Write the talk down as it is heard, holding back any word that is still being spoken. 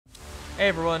Hey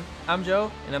everyone, I'm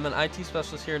Joe, and I'm an IT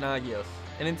specialist here at Nagios.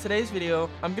 And in today's video,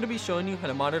 I'm going to be showing you how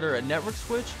to monitor a network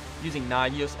switch using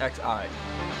Nagios XI.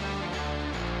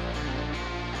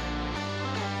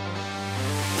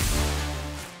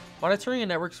 Monitoring a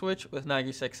network switch with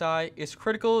Nagios XI is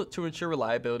critical to ensure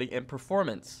reliability and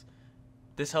performance.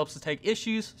 This helps detect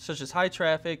issues such as high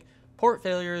traffic, port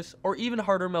failures, or even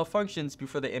hardware malfunctions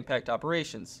before they impact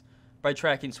operations. By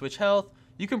tracking switch health,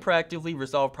 you can proactively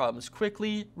resolve problems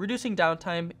quickly, reducing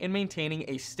downtime and maintaining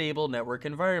a stable network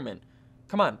environment.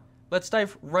 Come on, let's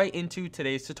dive right into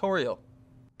today's tutorial.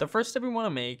 The first step we want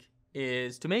to make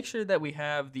is to make sure that we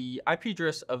have the IP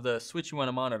address of the switch you want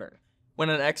to monitor. When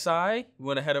on XI, you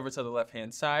want to head over to the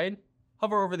left-hand side,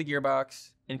 hover over the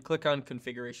gearbox, and click on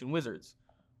Configuration Wizards.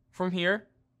 From here,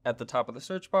 at the top of the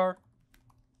search bar,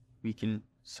 we can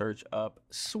search up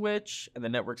switch, and the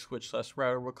network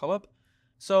switch/router will come up.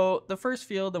 So the first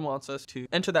field then wants us to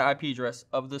enter the IP address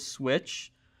of the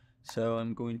switch. So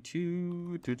I'm going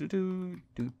to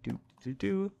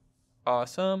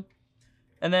awesome.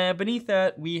 And then beneath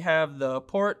that we have the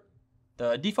port.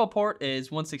 The default port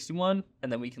is 161,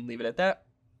 and then we can leave it at that.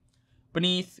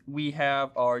 Beneath we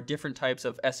have our different types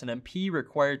of SNMP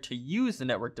required to use the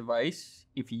network device.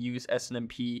 If you use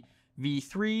SNMP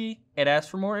v3, it asks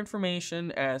for more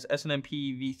information as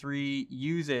SNMP v3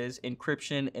 uses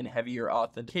encryption and heavier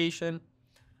authentication.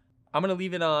 I'm going to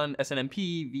leave it on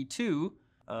SNMP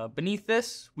v2. Beneath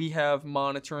this, we have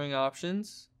monitoring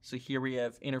options. So here we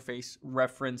have interface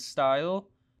reference style.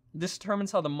 This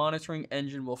determines how the monitoring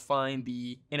engine will find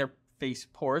the interface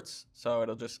ports. So I'm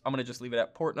going to just leave it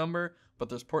at port number, but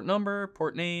there's port number,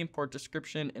 port name, port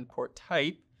description, and port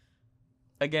type.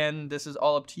 Again, this is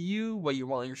all up to you, what you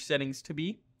want your settings to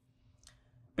be.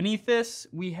 Beneath this,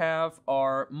 we have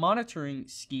our monitoring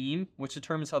scheme, which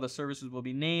determines how the services will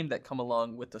be named that come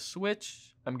along with the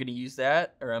switch. I'm going to use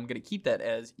that, or I'm going to keep that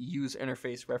as use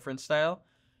interface reference style.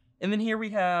 And then here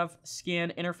we have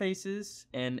scan interfaces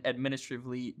and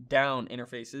administratively down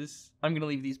interfaces. I'm going to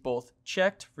leave these both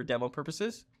checked for demo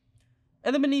purposes.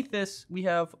 And then beneath this, we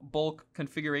have bulk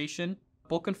configuration.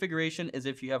 Bulk configuration is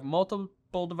if you have multiple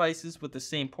devices with the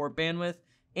same port bandwidth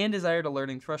and desired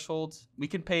alerting thresholds. We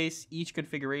can paste each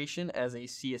configuration as a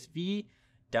CSV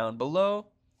down below.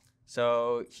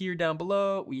 So here down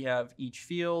below, we have each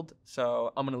field.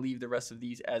 So I'm going to leave the rest of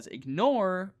these as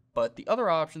ignore, but the other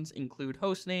options include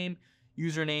hostname,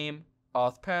 username,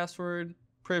 auth password,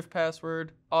 priv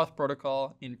password, auth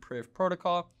protocol, and priv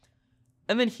protocol.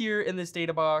 And then here in this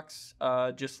data box,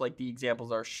 just like the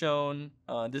examples are shown,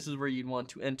 this is where you'd want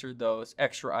to enter those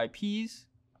extra IPs.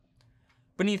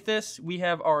 Beneath this, we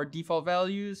have our default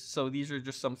values. So these are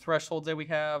just some thresholds that we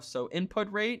have. So input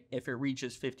rate, if it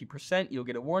reaches 50%, you'll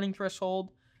get a warning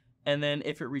threshold. And then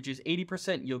if it reaches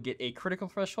 80%, you'll get a critical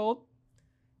threshold.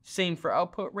 Same for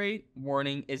output rate.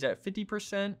 Warning is at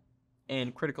 50%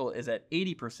 and critical is at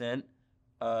 80%.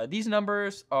 These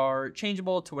numbers are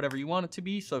changeable to whatever you want it to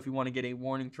be. So if you want to get a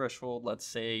warning threshold, let's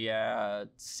say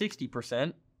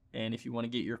 60%, and if you want to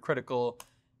get your critical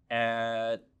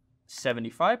at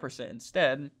 75%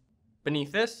 instead.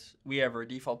 Beneath this, we have our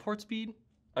default port speed.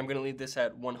 I'm going to leave this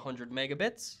at 100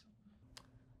 megabits.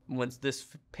 Once this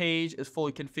page is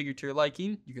fully configured to your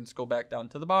liking, you can scroll back down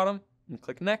to the bottom and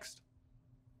click next.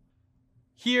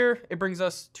 Here, it brings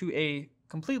us to a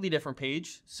completely different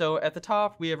page. So at the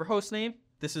top, we have our host name.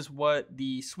 This is what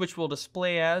the switch will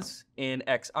display as in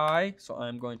XI. So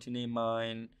I'm going to name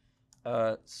mine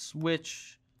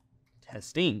switch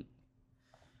testing.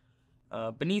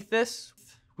 Beneath this,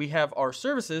 we have our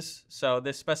services. So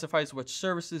this specifies which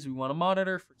services we want to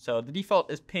monitor. So the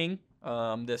default is ping.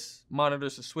 This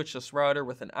monitors the switchless router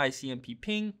with an ICMP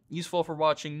ping, useful for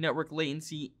watching network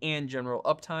latency and general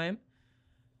uptime.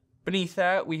 Beneath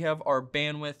that, we have our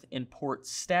bandwidth and port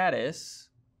status.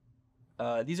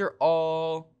 These are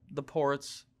all the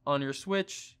ports on your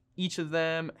switch. Each of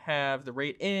them have the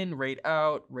rate in, rate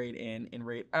out, rate in, and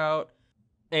rate out.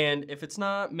 And if it's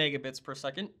not megabits per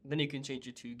second, then you can change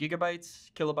it to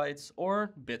gigabytes, kilobytes,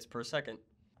 or bits per second.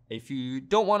 If you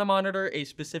don't want to monitor a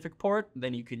specific port,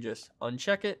 then you can just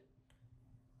uncheck it.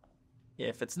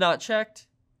 If it's not checked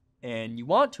and you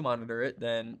want to monitor it,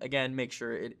 then again, make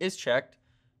sure it is checked.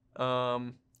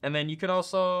 And then you can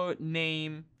also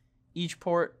name each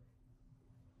port.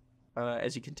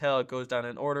 As you can tell, it goes down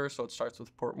in order, so it starts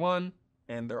with port 1,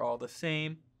 and they're all the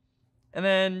same. And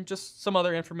then just some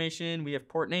other information. We have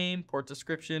port name, port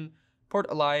description, port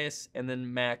alias, and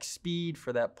then max speed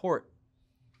for that port.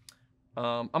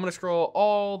 I'm going to scroll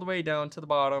all the way down to the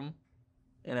bottom,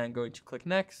 and I'm going to click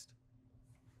next.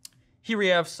 Here we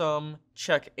have some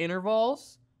check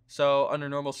intervals. So under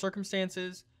normal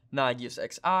circumstances, Nagios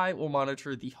XI will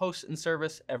monitor the host and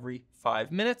service every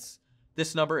 5 minutes.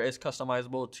 This number is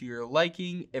customizable to your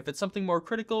liking. If it's something more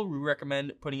critical, we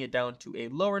recommend putting it down to a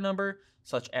lower number,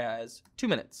 such as 2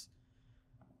 minutes.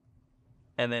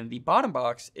 And then the bottom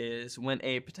box is when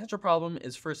a potential problem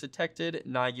is first detected,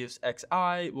 Nagios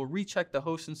XI will recheck the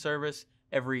host and service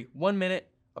every 1 minute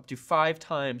up to 5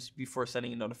 times before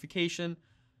sending a notification.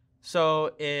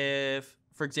 So if,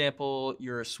 for example,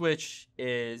 your switch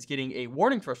is getting a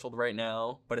warning threshold right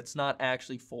now, but it's not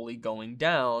actually fully going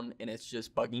down and it's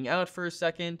just bugging out for a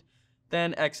second,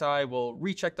 then XI will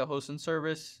recheck the host and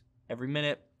service every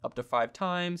minute up to 5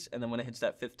 times, and then when it hits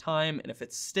that 5th time, and if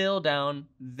it's still down,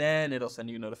 then it'll send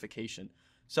you a notification.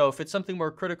 So if it's something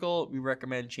more critical, we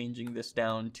recommend changing this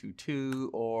down to 2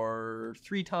 or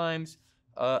 3 times.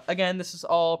 Again, this is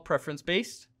all preference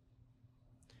based.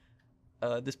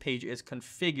 This page is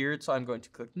configured, so I'm going to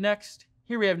click next.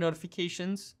 Here we have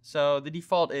notifications. So the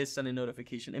default is send a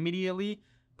notification immediately,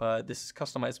 but this is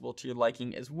customizable to your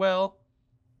liking as well.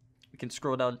 We can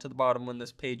scroll down to the bottom when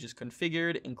this page is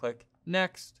configured and click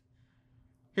next.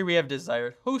 Here we have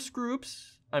desired host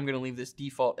groups. I'm going to leave this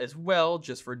default as well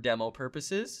just for demo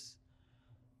purposes.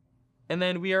 And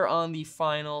then we are on the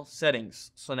final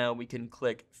settings. So now we can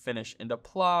click finish and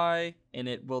apply, and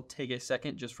it will take a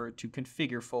second just for it to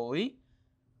configure fully.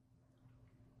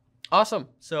 Awesome.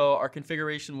 So our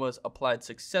configuration was applied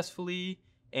successfully,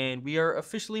 and we are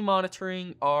officially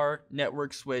monitoring our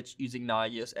network switch using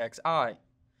Nagios XI.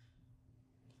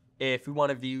 If we want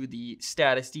to view the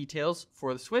status details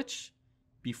for the switch,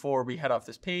 before we head off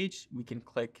this page, we can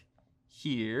click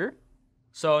here.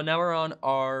 So now we're on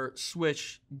our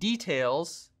switch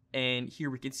details, and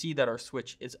here we can see that our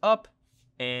switch is up,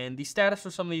 and the status for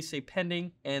some of these say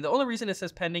pending, and the only reason it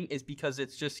says pending is because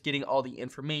it's just getting all the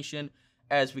information.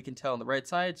 As we can tell on the right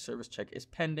side, service check is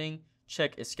pending,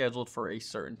 check is scheduled for a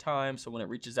certain time, so when it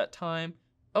reaches that time,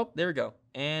 oh, there we go,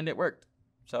 and it worked.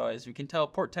 So as we can tell,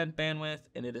 port 10 bandwidth,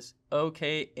 and it is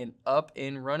okay and up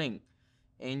and running.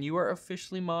 And you are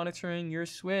officially monitoring your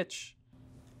switch.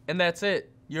 And that's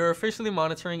it. You're officially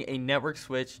monitoring a network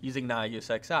switch using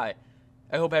Nagios XI.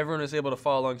 I hope everyone was able to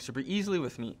follow along super easily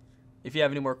with me. If you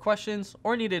have any more questions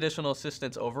or need additional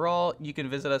assistance overall, you can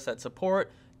visit us at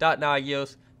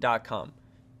support.nagios.com.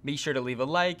 Be sure to leave a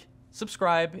like,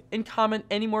 subscribe, and comment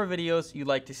any more videos you'd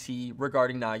like to see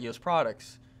regarding Nagios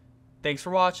products. Thanks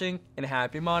for watching, and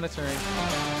happy monitoring.